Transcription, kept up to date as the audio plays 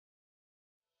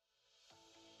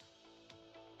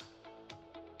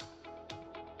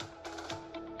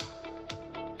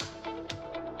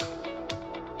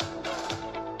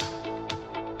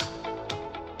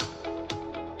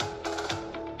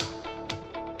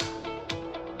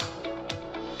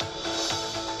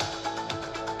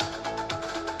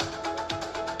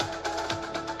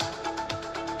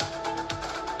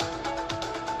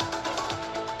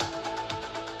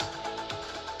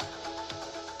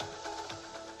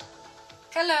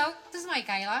Hello, this is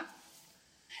Michaela.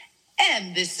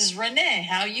 And this is Renee.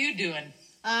 How you doing?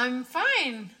 I'm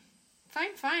fine.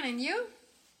 Fine. And you?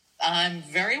 I'm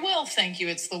very well, thank you.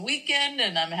 It's the weekend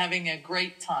and I'm having a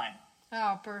great time.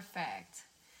 Oh, perfect.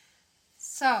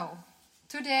 So,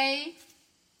 today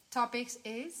topics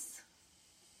is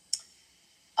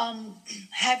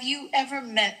Have you ever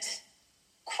met,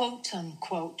 quote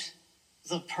unquote,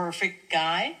 the perfect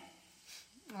guy?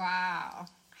 wow.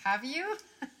 Have you?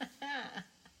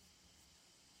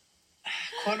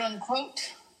 Quote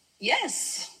unquote?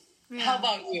 Yes. How Yeah.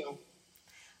 about you?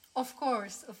 Of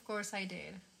course I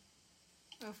did.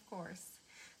 Of course.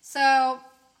 So,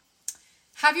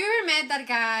 have you ever met that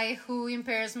guy who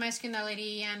impairs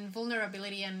masculinity and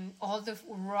vulnerability and all the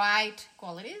right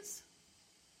qualities?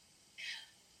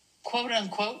 Quote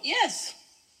unquote, yes.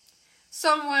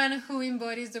 Someone who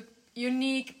embodies the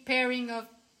unique pairing of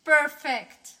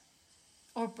perfect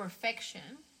or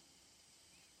perfection.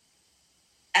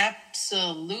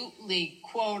 Absolutely,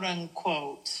 quote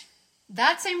unquote.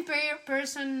 That same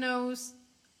person knows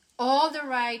all the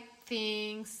right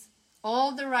things,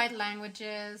 all the right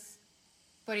languages,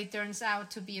 but it turns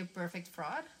out to be a perfect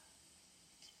fraud.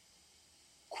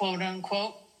 Quote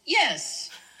unquote, yes.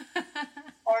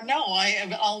 Or no,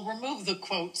 I'll remove the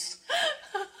quotes.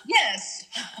 Yes.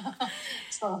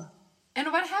 So, And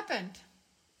what happened?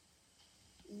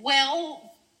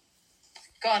 well,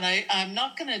 God, I'm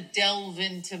not going to delve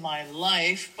into my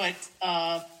life, but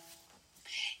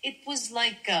it was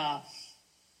like,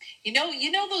 you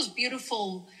know those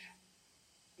beautiful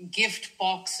gift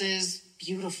boxes,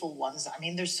 beautiful ones. I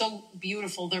mean, they're so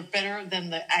beautiful. They're better than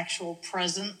the actual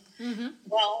present. Mm-hmm.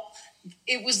 Well,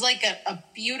 it was like a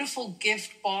beautiful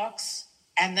gift box.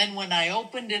 And then when I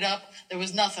opened it up, there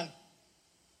was nothing.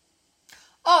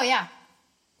 Oh, yeah,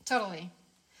 totally.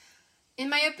 In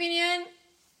my opinion,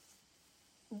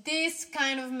 this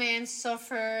kind of men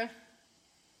suffer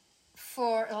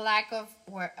for a lack of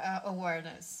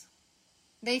awareness.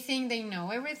 They think they know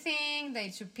everything, they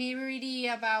superiority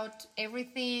about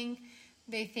everything.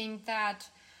 They think that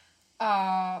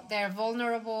they're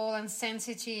vulnerable and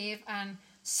sensitive and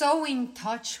so in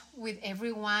touch with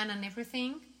everyone and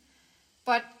everything.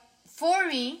 But for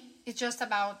me, it's just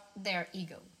about their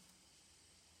ego.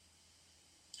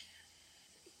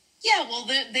 Yeah, well,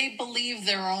 they believe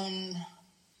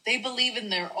they believe in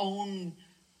their own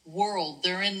world.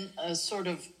 They're in a sort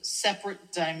of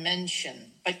separate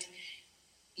dimension. But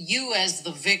you, as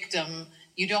the victim,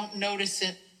 you don't notice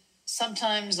it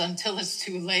sometimes until it's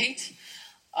too late.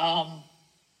 And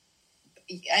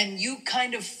you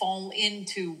kind of fall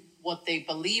into what they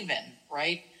believe in,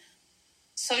 right?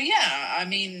 So yeah, I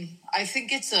mean, I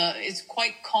think it's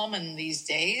quite common these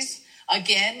days.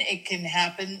 Again, it can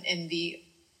happen in the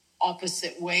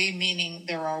opposite way, meaning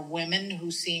there are women who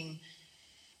seem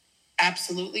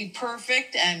absolutely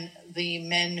perfect and the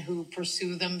men who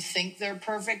pursue them think they're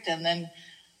perfect. And then,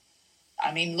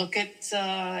 I mean, look at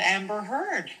Amber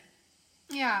Heard.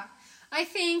 Yeah, I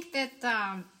think that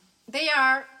they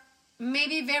are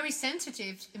maybe very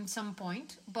sensitive in some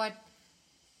point, but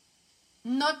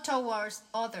not towards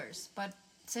others, but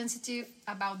sensitive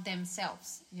about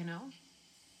themselves, you know?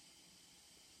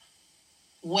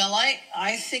 Well,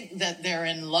 I think that they're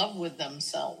in love with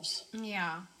themselves.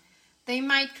 Yeah. They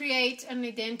might create an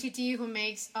identity who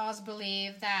makes us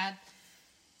believe that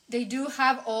they do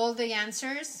have all the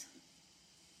answers,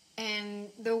 and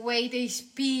the way they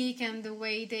speak and the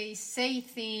way they say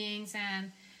things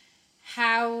and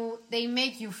how they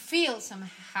make you feel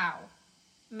somehow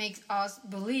makes us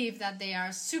believe that they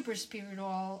are super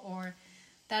spiritual or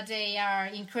that they are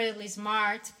incredibly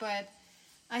smart, but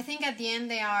I think at the end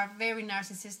they are very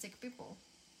narcissistic people.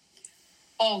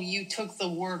 Oh, you took the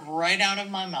word right out of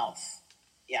my mouth.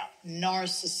 Yeah,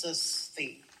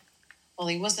 narcissist. Well,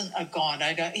 he wasn't a god.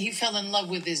 He fell in love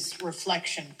with his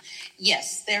reflection.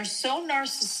 Yes, they're so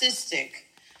narcissistic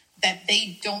that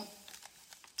they don't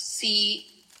see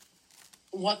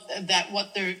what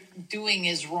they're doing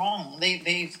is wrong.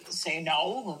 They say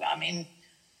no. I mean,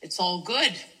 it's all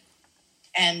good.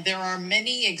 And there are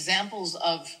many examples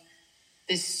of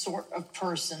this sort of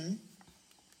person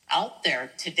out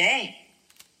there today.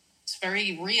 It's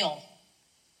very real.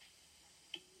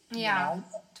 Yeah, You know?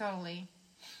 totally.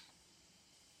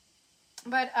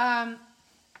 But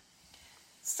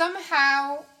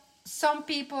somehow some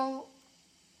people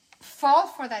fall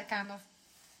for that kind of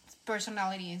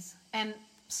personalities and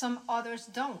some others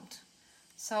don't.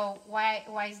 So why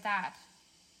is that?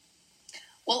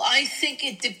 Well, I think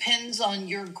it depends on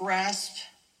your grasp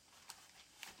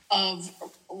of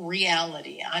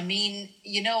reality. I mean,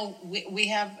 we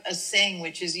have a saying,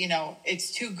 which is,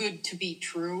 it's too good to be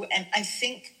true. And I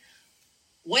think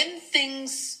when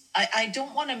things, I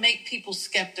don't want to make people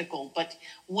skeptical, but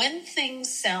when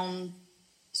things sound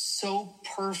so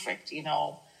perfect,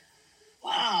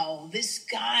 wow, this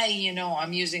guy,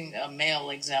 I'm using a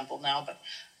male example now, but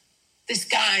this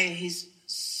guy, he's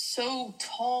so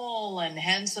tall and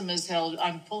handsome as hell.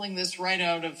 I'm pulling this right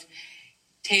out of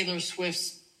Taylor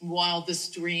Swift's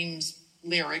Wildest Dreams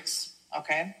lyrics,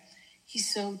 okay?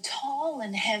 He's so tall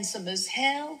and handsome as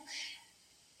hell.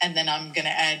 And then I'm going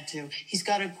to add to, he's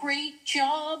got a great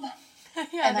job.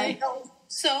 Yeah, and I know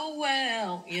so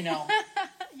well,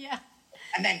 Yeah.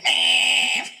 And then,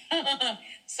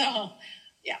 so,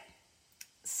 yeah.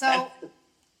 So,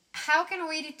 how can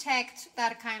we detect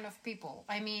that kind of people?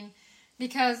 I mean,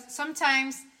 because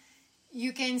sometimes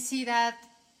you can see that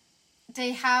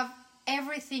they have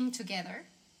everything together,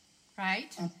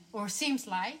 right? Or seems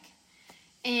like.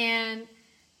 And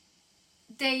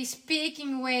they speak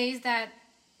in ways that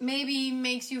maybe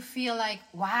makes you feel like,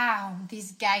 wow,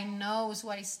 this guy knows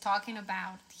what he's talking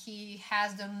about. He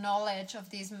has the knowledge of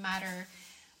this matter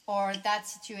or that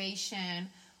situation,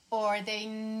 or they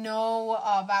know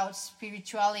about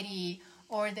spirituality,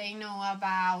 or they know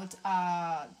about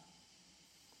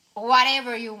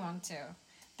whatever you want to.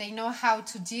 They know how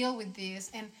to deal with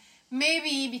this. And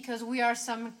maybe because we are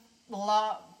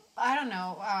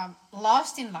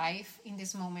lost in life in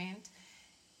this moment,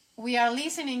 we are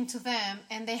listening to them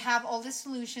and they have all the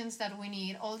solutions that we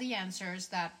need, all the answers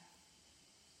that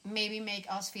maybe make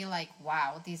us feel like,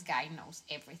 wow, this guy knows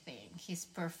everything. He's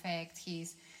perfect.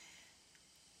 He's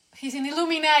an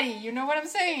Illuminati. You know what I'm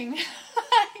saying?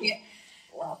 Yeah.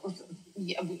 Well,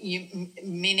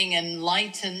 meaning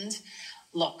enlightened.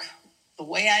 Look, the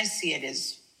way I see it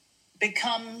is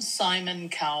become Simon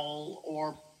Cowell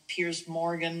or Piers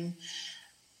Morgan.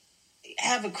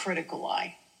 Have a critical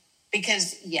eye.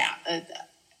 Because,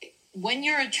 when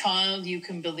you're a child, you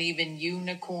can believe in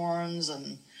unicorns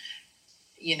and,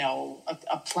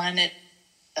 a planet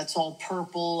that's all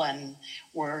purple and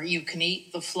where you can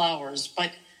eat the flowers.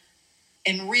 But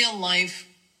in real life,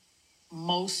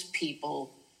 most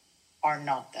people are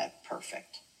not that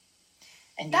perfect.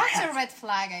 And that's a red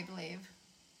flag, I believe.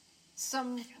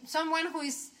 Someone who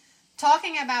is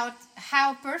talking about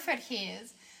how perfect he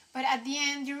is, but at the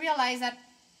end you realize that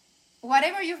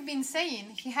whatever you've been saying,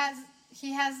 he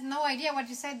has no idea what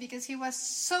you said because he was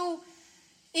so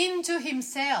into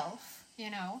himself,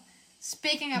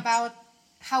 speaking about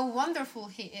how wonderful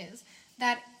he is,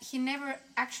 that he never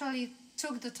actually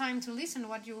took the time to listen to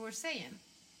what you were saying.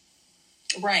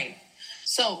 Right.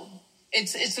 So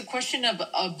it's a question of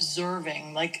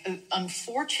observing. Like,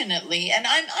 unfortunately, and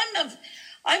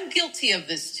I'm guilty of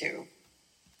this too.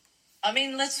 I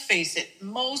mean, let's face it,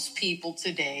 most people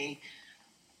today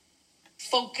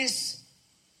focus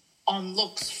on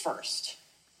looks first.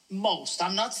 Most.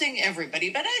 I'm not saying everybody,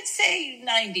 but I'd say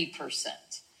 90%.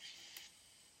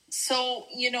 So,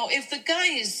 if the guy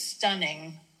is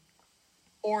stunning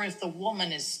or if the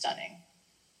woman is stunning,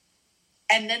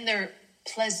 and then they're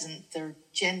pleasant, they're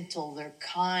gentle, they're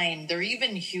kind, they're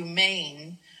even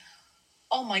humane,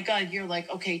 oh my God, you're like,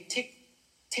 okay, tick,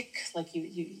 like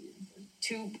you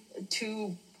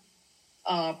two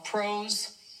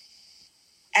pros.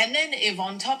 And then if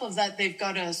on top of that they've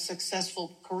got a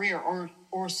successful career,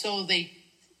 or so they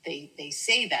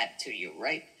say that to you,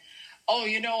 right? Oh,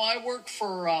 I work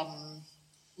for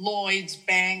Lloyd's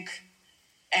Bank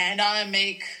and I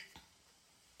make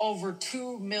over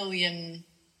 $2 million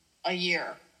a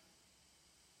year.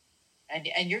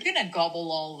 And you're gonna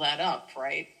gobble all that up,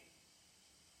 right?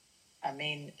 I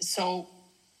mean, so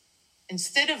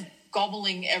instead of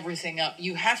gobbling everything up,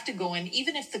 you have to go in,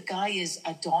 even if the guy is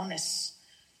Adonis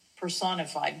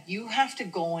personified, you have to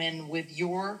go in with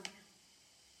your,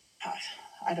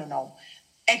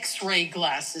 X-ray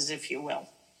glasses, if you will.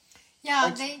 Yeah,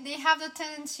 they have the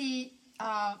tendency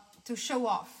to show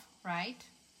off, right?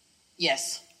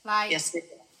 Yes. Like, yes,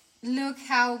 look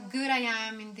how good I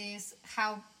am in this,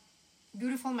 how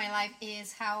beautiful my life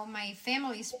is, how my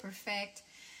family is perfect,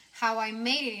 how I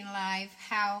made it in life,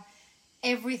 how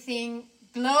everything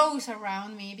glows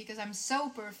around me because I'm so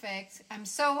perfect, I'm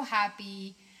so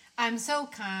happy, I'm so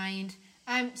kind,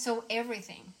 I'm so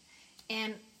everything.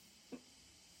 And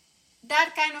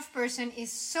that kind of person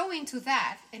is so into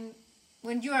that, and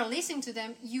when you are listening to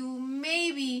them, you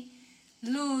maybe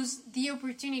lose the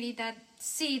opportunity that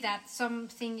see that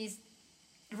something is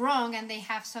wrong and they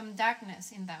have some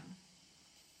darkness in them.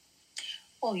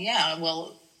 Oh yeah,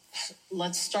 well,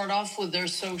 let's start off with their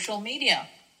social media.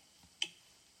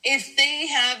 If they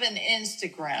have an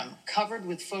Instagram covered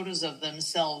with photos of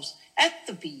themselves at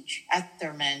the beach, at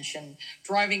their mansion,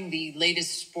 driving the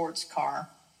latest sports car,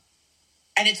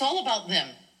 and it's all about them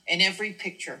in every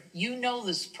picture, you know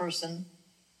this person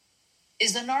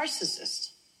is a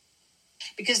narcissist.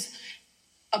 Because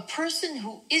a person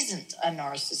who isn't a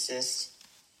narcissist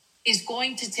is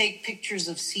going to take pictures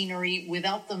of scenery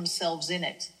without themselves in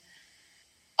it.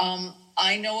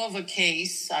 I know of a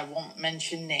case, I won't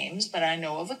mention names, but I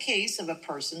know of a case of a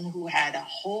person who had a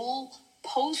whole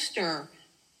poster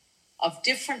of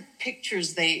different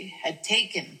pictures they had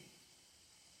taken.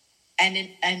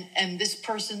 And this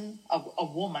person, a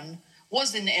woman,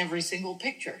 was in every single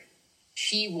picture.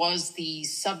 She was the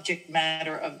subject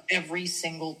matter of every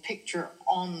single picture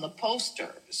on the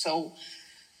poster. So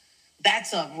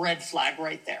that's a red flag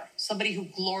right there. Somebody who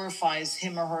glorifies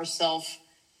him or herself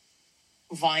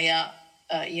via,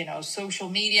 social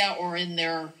media or in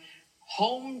their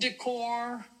home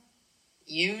decor,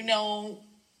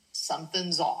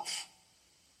 something's off.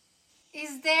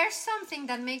 Is there something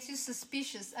that makes you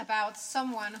suspicious about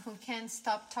someone who can't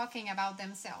stop talking about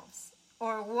themselves?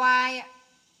 Or why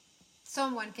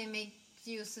someone can make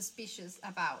you suspicious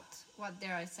about what they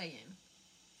are saying?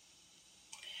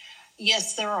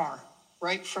 Yes, there are,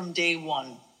 right from day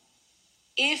one.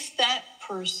 If that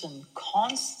person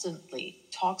constantly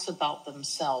talks about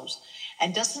themselves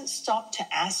and doesn't stop to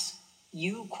ask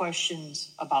you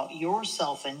questions about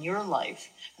yourself and your life,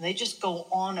 and they just go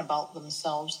on about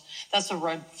themselves, that's a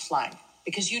red flag,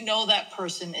 because you know that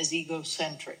person is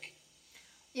egocentric.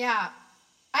 Yeah,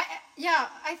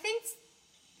 I think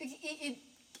it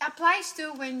applies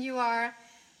to when you are,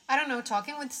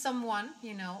 talking with someone,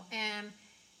 and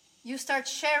you start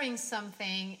sharing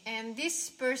something, and this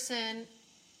person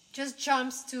just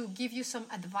jumps to give you some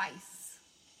advice.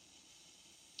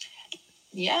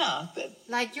 Yeah.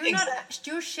 Like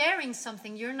you're sharing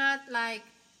something. You're not like,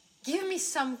 give me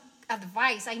some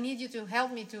advice. I need you to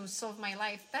help me to solve my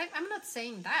life. I'm not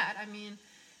saying that. I mean,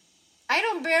 I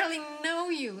don't barely know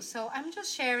you, so I'm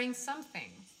just sharing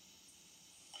something.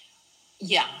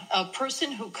 Yeah, a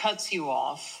person who cuts you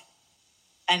off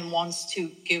and wants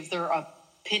to give their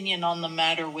opinion on the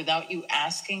matter without you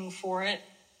asking for it,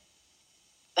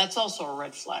 that's also a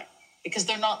red flag, because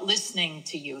they're not listening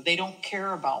to you. They don't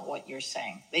care about what you're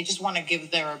saying. They just want to give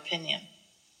their opinion.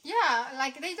 Yeah,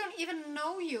 like they don't even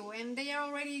know you, and they are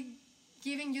already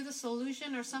giving you the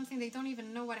solution or something. They don't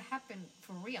even know what happened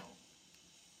for real.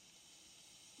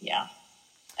 Yeah,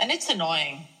 and it's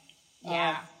annoying.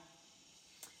 Yeah.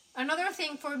 Another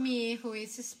thing for me who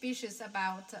is suspicious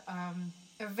about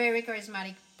a very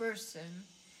charismatic person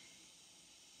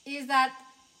is that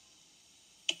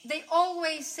they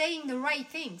always saying the right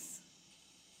things.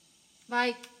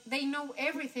 Like they know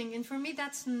everything, and for me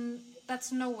that's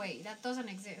no way. That doesn't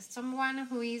exist. Someone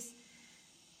who is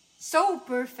so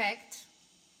perfect,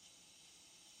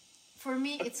 for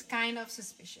me it's kind of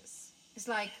suspicious. It's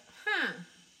like,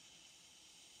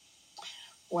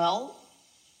 Well,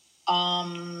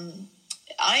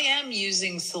 I am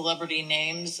using celebrity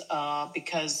names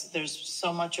because there's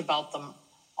so much about them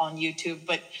on YouTube,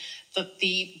 but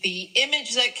the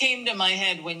image that came to my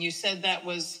head when you said that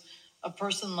was a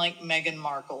person like Meghan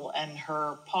Markle and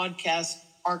her podcast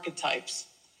Archetypes.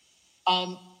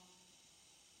 I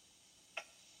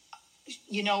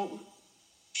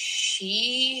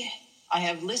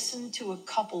have listened to a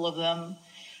couple of them,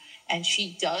 and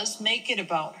she does make it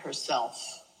about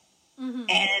herself. Mm-hmm.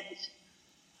 And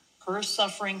her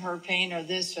suffering, her pain, or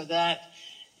this or that.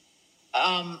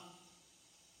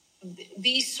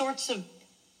 These sorts of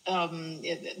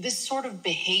this sort of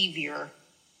behavior,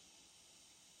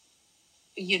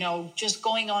 just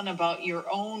going on about your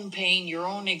own pain, your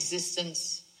own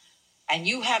existence, and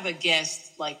you have a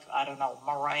guest like, I don't know,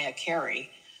 Mariah Carey.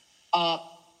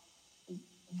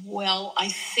 Well, I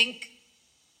think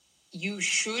you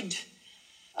should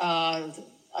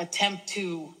attempt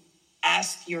to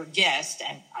ask your guest,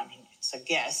 and I mean, it's a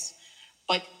guest,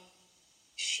 but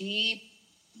she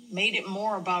made it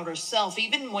more about herself.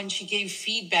 Even when she gave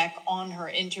feedback on her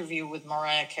interview with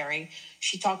Mariah Carey,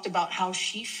 she talked about how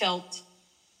she felt,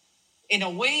 in a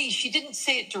way, she didn't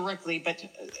say it directly, but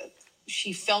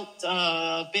she felt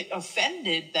a bit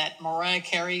offended that Mariah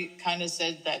Carey kind of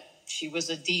said that she was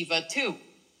a diva too.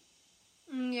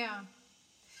 Yeah.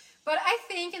 But I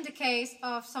think in the case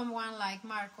of someone like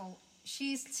Markle,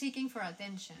 she's seeking for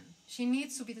attention. She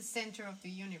needs to be the center of the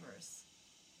universe.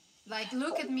 Like,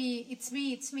 look at me, it's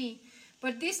me, it's me.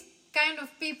 But these kind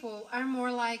of people are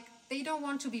more like, they don't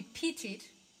want to be pitied,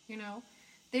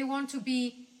 They want to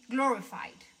be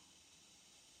glorified.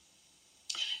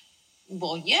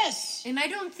 Well, yes. And I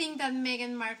don't think that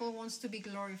Meghan Markle wants to be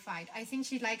glorified. I think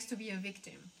she likes to be a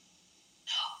victim.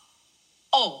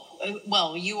 Oh,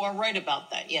 well, you are right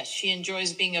about that. Yes, she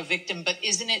enjoys being a victim, but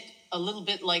isn't it a little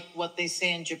bit like what they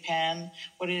say in Japan?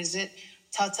 What is it?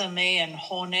 Tatame and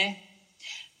hone.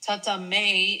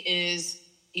 Tatame is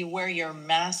you wear your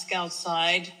mask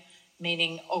outside,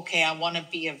 meaning, okay, I want to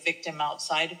be a victim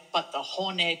outside, but the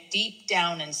hone, deep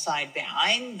down inside,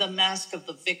 behind the mask of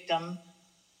the victim,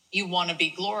 you want to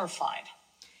be glorified.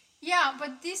 Yeah,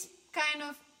 but this kind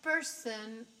of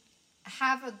person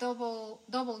have a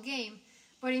double game.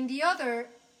 But in the other,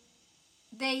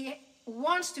 they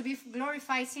want to be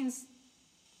glorified since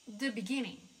the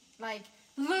beginning. Like,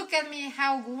 look at me,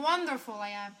 how wonderful I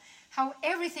am, how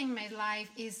everything in my life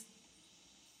is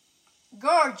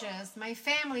gorgeous, my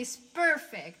family is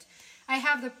perfect, I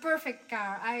have the perfect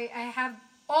car, I have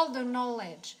all the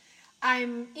knowledge,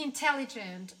 I'm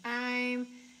intelligent, I'm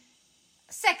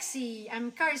sexy,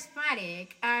 I'm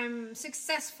charismatic, I'm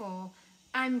successful,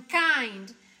 I'm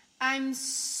kind, I'm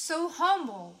so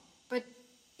humble, but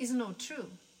it's not true.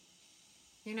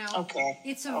 You know, Okay.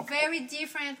 It's a very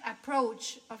different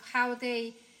approach of how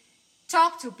they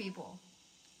talk to people.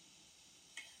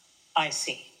 I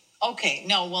see. Okay.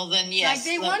 No, well then, yes. Like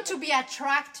they want to be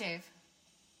attractive,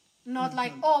 not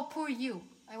like, oh, poor you.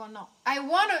 They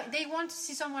want to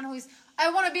see someone who is,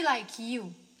 I want to be like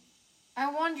you.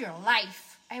 I want your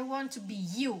life. I want to be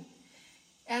you.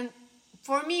 And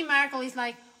for me, Markle is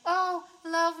like, oh,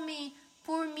 love me,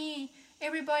 poor me,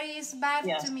 everybody is bad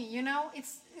to me. You know,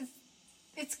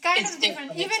 it's kind of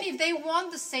different. Even if they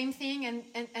want the same thing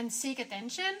and seek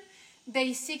attention,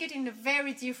 they seek it in a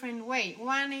very different way.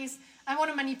 One is, I want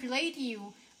to manipulate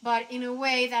you, but in a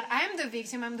way that I'm the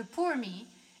victim, I'm the poor me.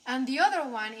 And the other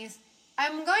one is,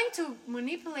 I'm going to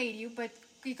manipulate you, but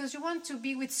because you want to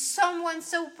be with someone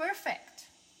so perfect.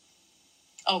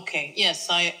 Okay. Yes.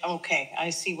 I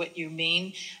see what you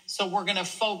mean. So we're going to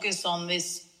focus on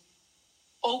this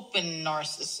open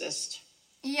narcissist.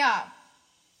 Yeah.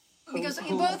 Because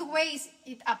in both ways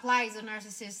it applies the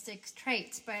narcissistic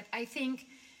traits, but I think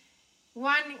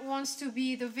one wants to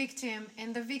be the victim,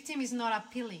 and the victim is not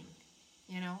appealing.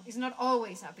 You know, it's not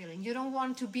always appealing. You don't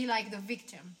want to be like the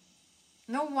victim.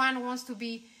 No one wants to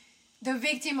be the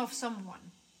victim of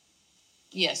someone.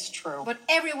 Yes, true. But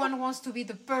everyone wants to be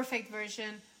the perfect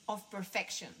version of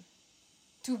perfection.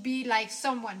 To be like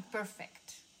someone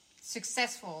perfect,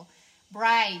 successful,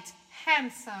 bright,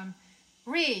 handsome,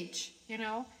 rich, you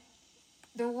know.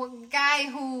 The guy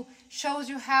who shows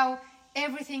you how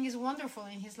everything is wonderful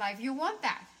in his life. You want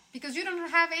that because you don't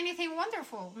have anything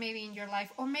wonderful maybe in your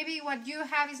life, or maybe what you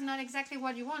have is not exactly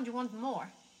what you want. You want more.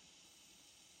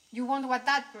 You want what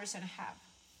that person have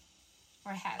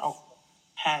or has. Oh,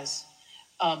 has.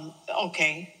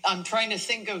 Okay, I'm trying to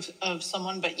think of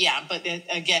someone, but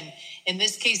again, in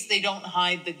this case, they don't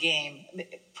hide the game.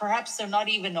 Perhaps they're not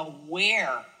even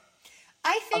aware.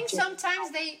 I think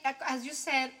sometimes they, as you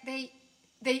said,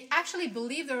 they actually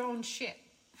believe their own shit.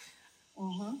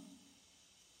 Mm-hmm.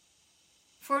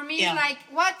 For me, it's like,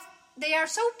 what? They are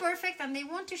so perfect and they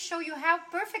want to show you how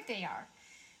perfect they are.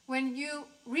 When you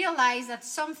realize that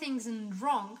something's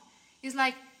wrong, it's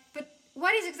like, but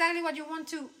what is exactly what you want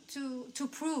to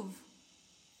prove?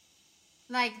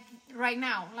 Like, right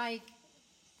now. Like,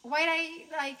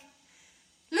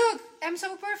 look, I'm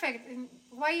so perfect. And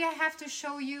why I have to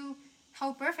show you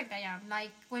how perfect I am?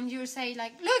 Like, when you say,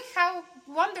 like, look how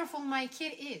wonderful my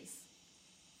kid is.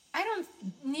 I don't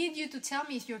need you to tell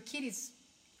me if your kid is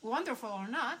wonderful or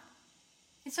not.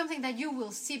 It's something that you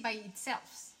will see by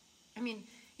itself. I mean,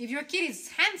 if your kid is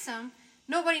handsome,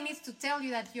 nobody needs to tell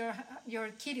you that your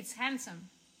kid is handsome.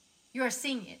 You are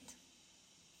seeing it.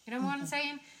 You know what I'm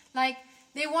saying? Like,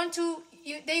 they want you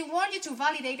to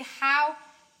validate how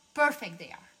perfect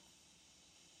they are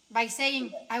by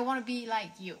saying, I want to be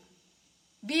like you.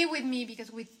 Be with me,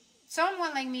 because with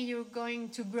someone like me, you're going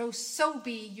to grow so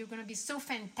big. You're going to be so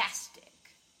fantastic.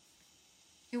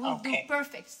 You will do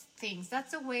perfect things.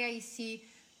 That's the way I see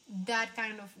that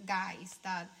kind of guys,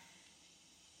 that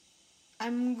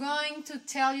I'm going to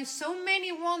tell you so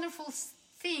many wonderful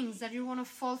things that you want to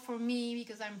fall for me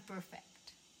because I'm perfect.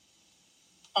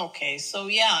 Okay, so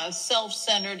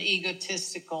self-centered,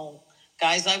 egotistical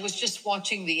guys. I was just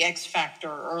watching The X Factor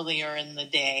earlier in the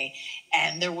day,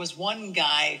 and there was one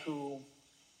guy who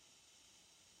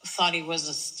thought he was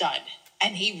a stud,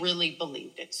 and he really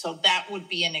believed it. So that would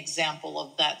be an example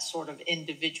of that sort of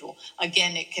individual.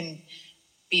 Again, it can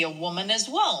be a woman as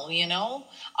well, you know.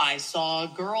 I saw a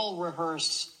girl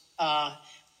rehearse, X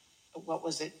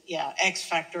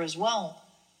Factor as well.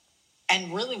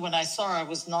 And really, when I saw her, I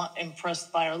was not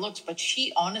impressed by her looks, but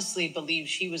she honestly believed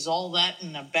she was all that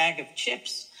in a bag of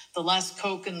chips, the last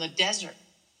Coke in the desert.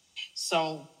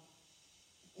 So,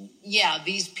 yeah,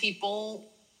 these people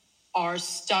are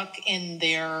stuck in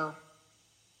their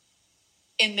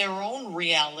own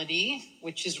reality,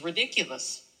 which is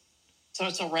ridiculous. So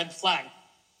it's a red flag.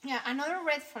 Yeah, another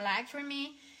red flag for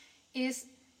me is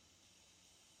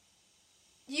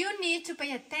you need to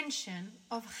pay attention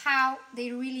of how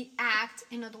they really act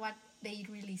and not what they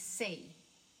really say.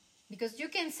 Because you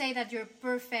can say that you're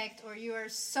perfect or you are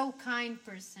so kind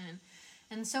person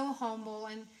and so humble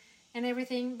and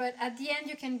everything, but at the end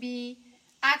you can be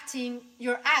acting,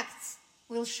 your acts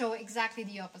will show exactly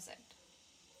the opposite.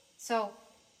 So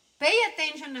pay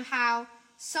attention to how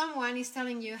someone is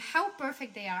telling you how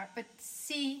perfect they are, but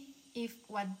see if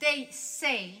what they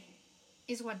say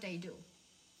is what they do.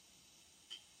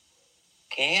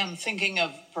 Okay, I'm thinking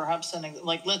of perhaps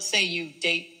like, let's say you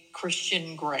date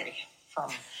Christian Grey from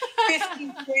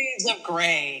 50 Shades of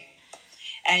Grey,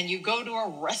 and you go to a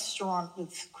restaurant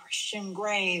with Christian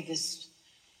Grey, this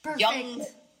Perfect young,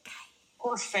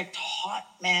 perfect, hot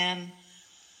man,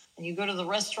 and you go to the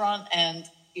restaurant and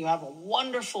you have a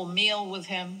wonderful meal with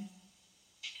him,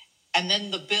 and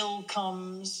then the bill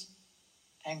comes,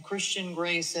 and Christian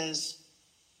Grey says,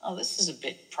 "Oh, this is a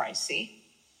bit pricey."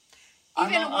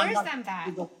 Even worse than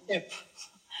that. Tip.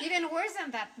 Even worse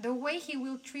than that, the way he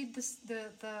will treat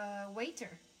the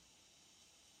waiter.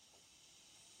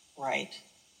 Right.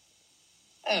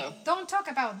 Oh. Don't talk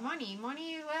about money.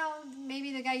 Money, well,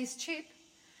 maybe the guy is cheap,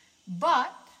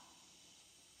 but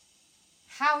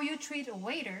how you treat a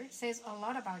waiter says a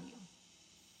lot about you.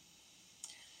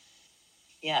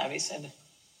 Yeah, he said,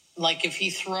 like if he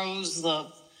throws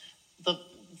the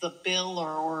bill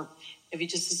or if he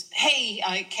just says, "Hey,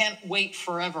 I can't wait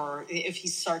forever," if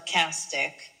he's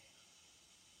sarcastic,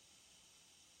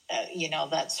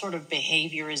 that sort of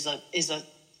behavior is a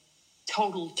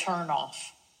total turnoff.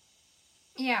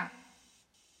 Yeah.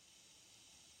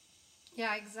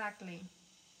 Yeah, exactly.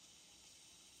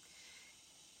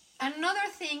 Another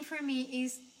thing for me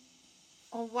is,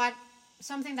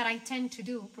 something that I tend to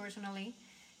do personally,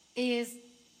 is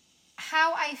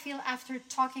how I feel after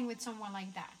talking with someone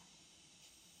like that.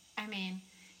 I mean,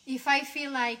 if I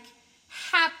feel like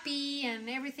happy and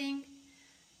everything,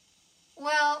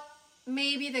 well,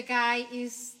 maybe the guy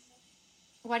is,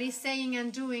 what he's saying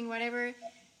and doing, whatever,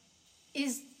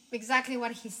 is exactly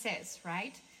what he says,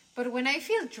 right? But when I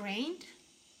feel drained,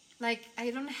 like I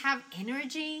don't have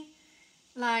energy,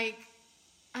 like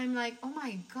I'm like, oh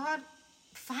my God,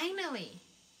 finally,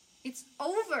 it's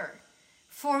over.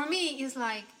 For me, it's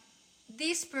like,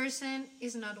 this person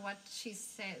is not what she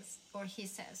says or he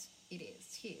says it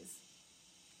is. He is.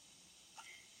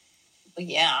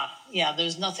 Yeah.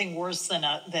 There's nothing worse than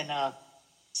a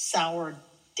sour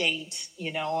date,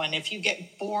 and if you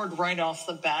get bored right off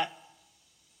the bat,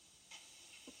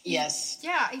 yes.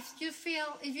 Yeah, if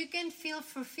you can feel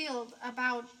fulfilled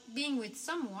about being with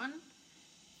someone,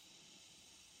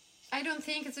 I don't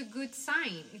think it's a good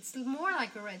sign. It's more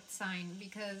like a red sign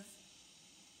because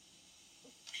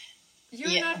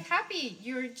you're not happy.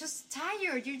 You're just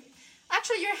tired. You're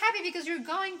happy because you're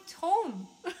going home,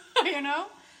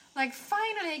 Like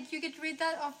finally you get rid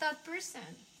of that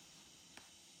person.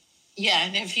 Yeah,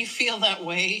 and if you feel that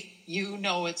way,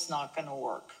 it's not going to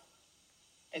work.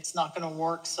 It's not going to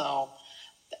work. So,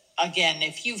 again,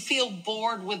 if you feel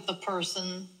bored with the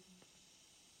person,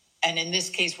 and in this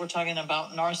case, we're talking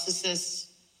about narcissists,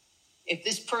 if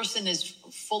this person is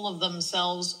full of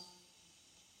themselves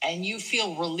and you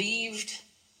feel relieved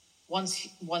once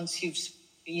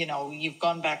you've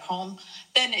gone back home,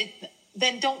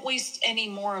 then don't waste any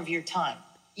more of your time.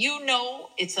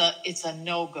 It's a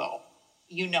no-go.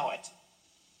 You know it.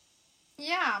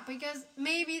 Yeah, because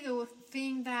maybe the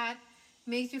thing that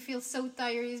makes you feel so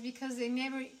tired is because they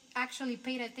never actually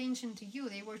paid attention to you.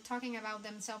 They were talking about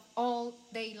themselves all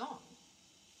day long.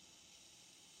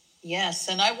 Yes,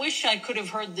 and I wish I could have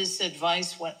heard this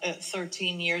advice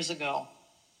 13 years ago.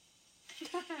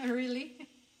 Really?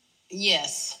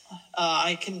 Yes,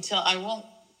 I can tell. I won't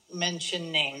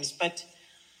mention names, but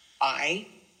I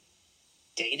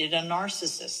dated a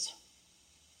narcissist.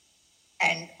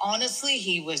 And honestly,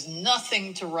 he was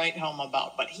nothing to write home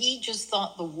about, but he just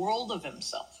thought the world of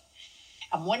himself.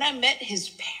 And when I met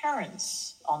his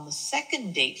parents on the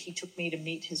second date, he took me to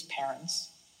meet his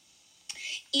parents.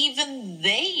 Even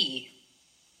they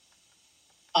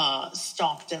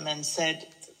stopped him and said,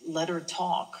 "Let her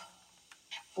talk."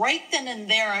 Right then and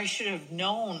there, I should have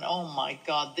known, oh my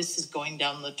God, this is going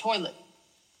down the toilet.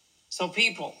 So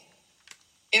people,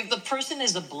 if the person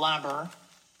is a blabber,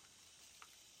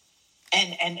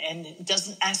 and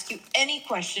doesn't ask you any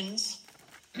questions,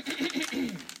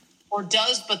 or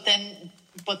does, but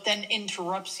then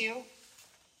interrupts you.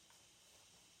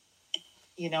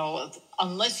 You know,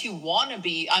 unless you want to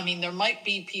be, I mean, there might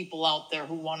be people out there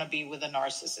who want to be with a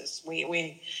narcissist.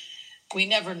 We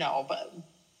never know,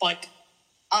 but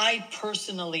I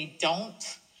personally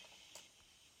don't.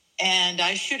 And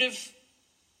I should have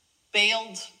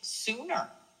bailed sooner.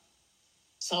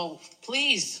 So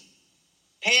please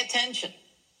pay attention.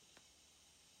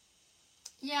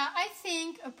 Yeah, I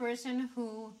think a person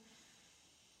who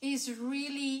is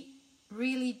really,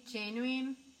 really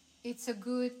genuine, it's a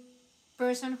good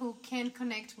person who can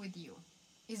connect with you,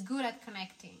 is good at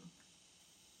connecting.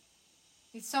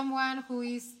 It's someone who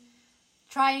is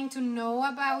trying to know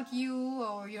about you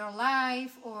or your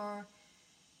life or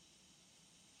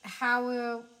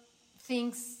how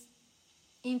things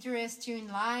interest you in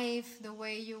life, the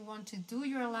way you want to do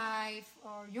your life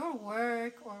or your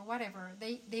work or whatever.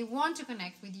 They want to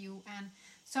connect with you, and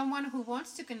someone who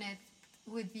wants to connect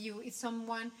with you is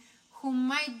someone who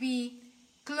might be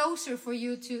closer for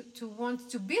you to want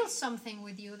to build something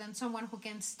with you than someone who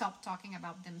can stop talking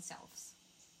about themselves.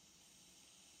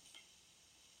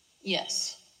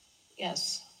 Yes.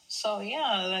 So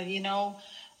yeah, you know,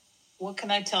 what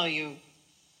can I tell you?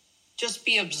 Just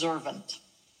be observant.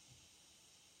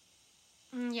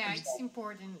 Yeah, it's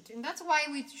important. And that's why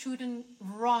we shouldn't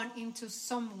run into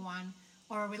someone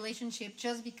or a relationship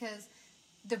just because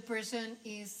the person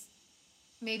is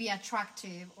maybe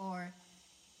attractive, or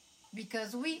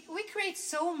because we create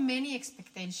so many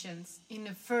expectations in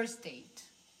a first date.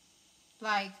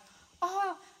 Like,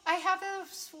 oh, I have a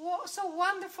so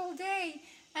wonderful day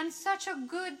and such a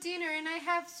good dinner and I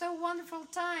have so wonderful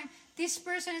time. This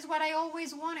person is what I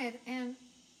always wanted. And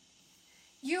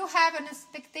you have an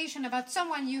expectation about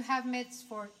someone you have met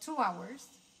for 2 hours,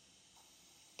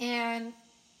 and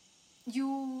you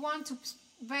want to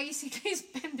basically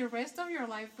spend the rest of your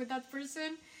life with that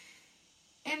person.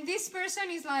 And this person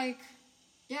is like,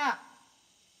 yeah,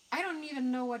 I don't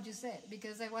even know what you said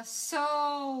because I was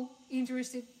so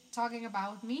interested talking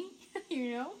about me,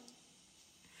 you know?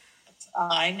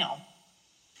 I know.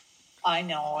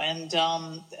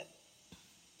 And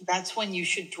that's when you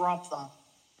should drop them.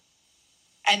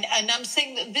 And I'm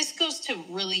saying that this goes to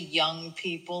really young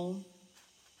people.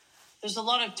 There's a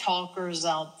lot of talkers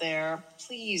out there.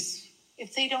 Please,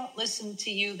 if they don't listen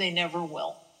to you, they never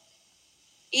will.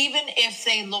 Even if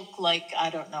they look like, I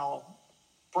don't know,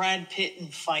 Brad Pitt in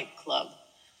Fight Club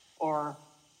or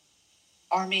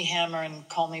Armie Hammer in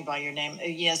Call Me By Your Name.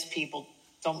 Yes, people,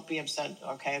 don't be upset.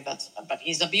 Okay, but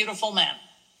he's a beautiful man.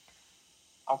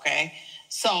 Okay,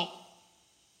 so,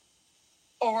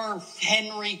 or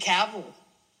Henry Cavill.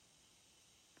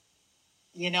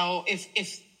 You know,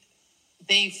 if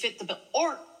they fit the bill,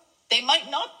 or they might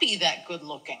not be that good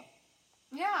looking.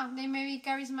 Yeah, they may be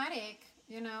charismatic,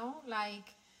 you know,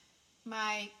 like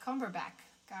my Cumberbatch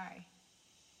guy.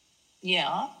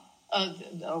 Yeah,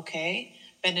 okay,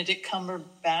 Benedict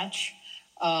Cumberbatch,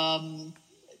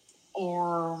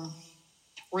 or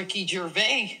Ricky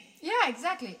Gervais. Yeah,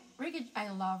 exactly.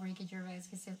 I love Ricky Gervais.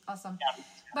 He's awesome. Yeah.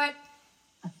 But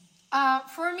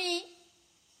for me,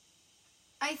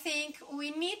 I think we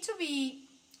need to be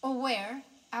aware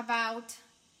about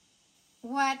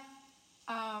what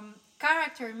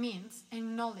character means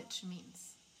and knowledge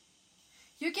means.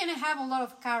 You can have a lot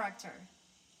of character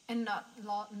and not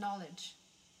knowledge,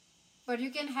 but you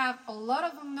can have a lot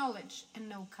of knowledge and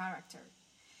no character.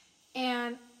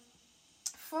 And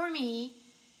for me,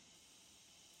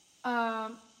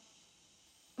 knowledge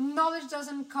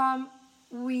doesn't come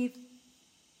with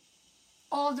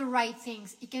all the right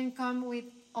things. It can come with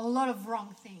a lot of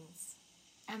wrong things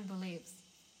and beliefs.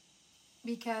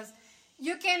 Because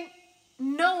you can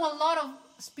know a lot of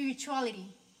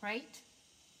spirituality, right?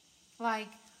 Like,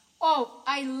 oh,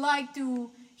 I like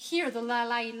to hear the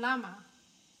Dalai Lama.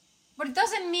 But it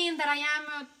doesn't mean that I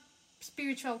am a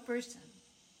spiritual person.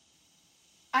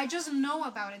 I just know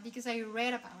about it because I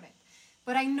read about it.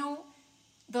 But I know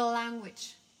the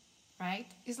language, right?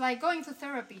 It's like going to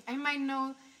therapy. I might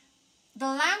know the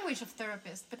language of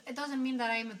therapist, but it doesn't mean that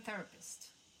I'm a therapist.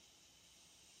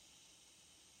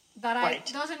 Right.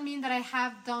 Doesn't mean that I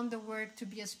have done the work to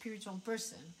be a spiritual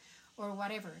person or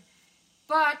whatever.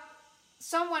 But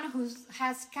someone who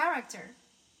has character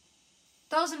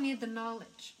doesn't need the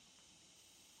knowledge.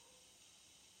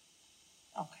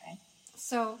 Okay.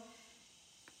 So,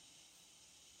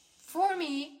 for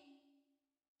me,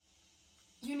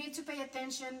 you need to pay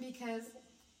attention because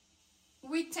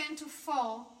we tend to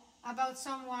fall about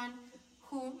someone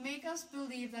who make us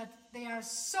believe that they are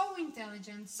so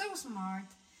intelligent, so smart,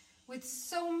 with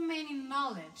so many knowledge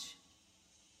knowledge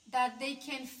that they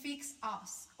can fix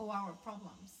us or our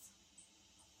problems.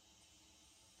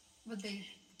 But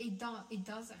it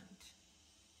doesn't.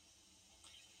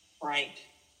 Right.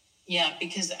 Yeah,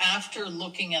 because after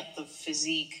looking at the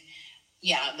physique,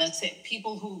 yeah, that's it.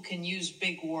 People who can use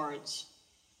big words.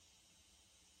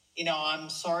 You know, I'm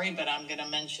sorry, but I'm going to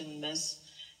mention this.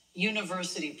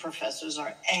 University professors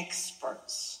are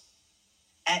experts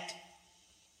at,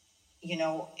 you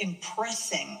know,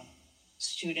 impressing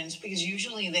students because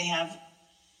usually they have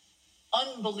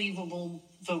unbelievable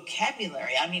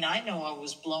vocabulary. I mean, I know I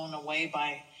was blown away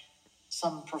by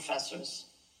some professors.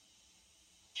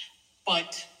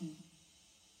 But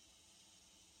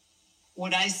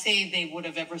would I say they would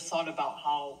have ever thought about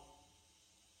how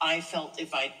I felt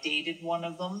if I dated one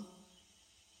of them?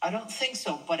 I don't think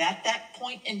so. But at that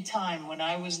point in time, when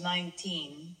I was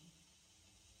 19,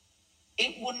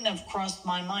 it wouldn't have crossed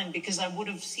my mind because I would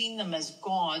have seen them as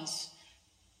gods,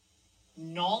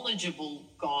 knowledgeable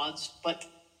gods, but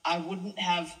I wouldn't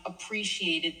have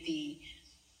appreciated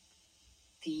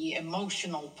the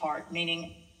emotional part,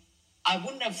 meaning I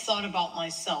wouldn't have thought about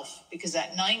myself because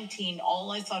at 19,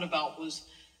 all I thought about was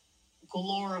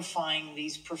glorifying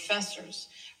these professors.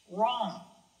 Wrong.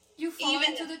 You fall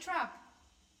into the trap.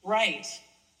 Right.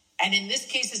 And in this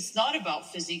case, it's not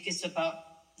about physique. It's about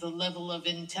the level of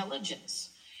intelligence.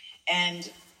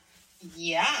 And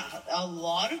yeah, a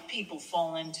lot of people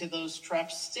fall into those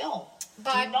traps still.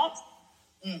 But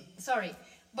sorry,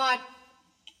 but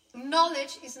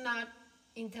knowledge is not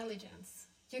intelligence.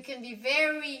 You can be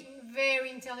very, very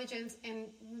intelligent and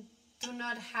do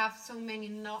not have so many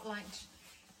knowledge.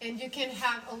 And you can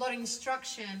have a lot of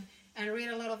instruction and read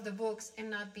a lot of the books and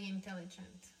not be intelligent.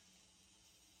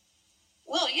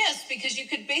 Well, yes, because you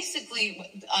could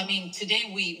basically, I mean,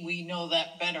 today we know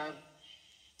that better.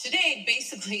 Today,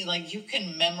 basically, like you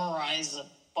can memorize a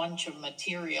bunch of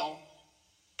material,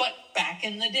 but back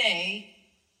in the day,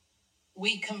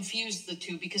 we confused the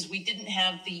two because we didn't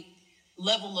have the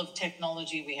level of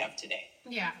technology we have today.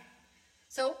 Yeah.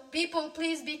 So people,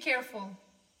 please be careful.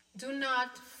 Do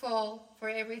not fall for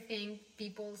everything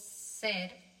people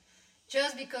said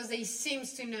just because they seem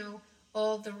to know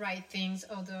all the right things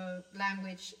or the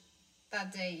language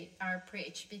that they are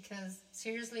preach, because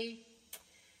seriously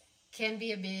can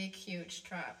be a big, huge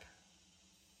trap.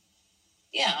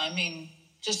 Yeah, I mean,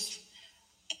 just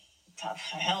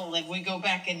hell, if we go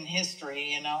back in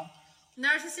history, you know.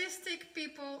 Narcissistic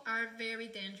people are very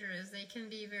dangerous. They can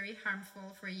be very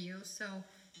harmful for you. So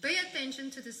pay attention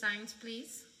to the signs,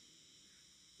 please.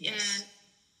 Yes. And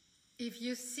if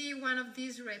you see one of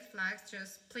these red flags,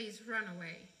 just please run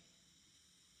away.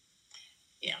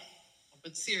 Yeah.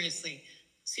 But seriously,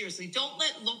 don't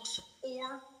let looks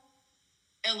or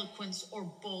eloquence or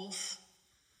both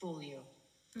fool you.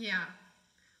 Yeah.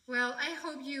 Well, I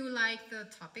hope you like the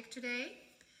topic today,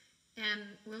 and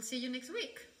we'll see you next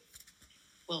week.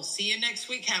 We'll see you next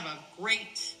week. Have a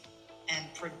great and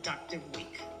productive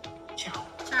week. Ciao.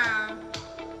 Ciao.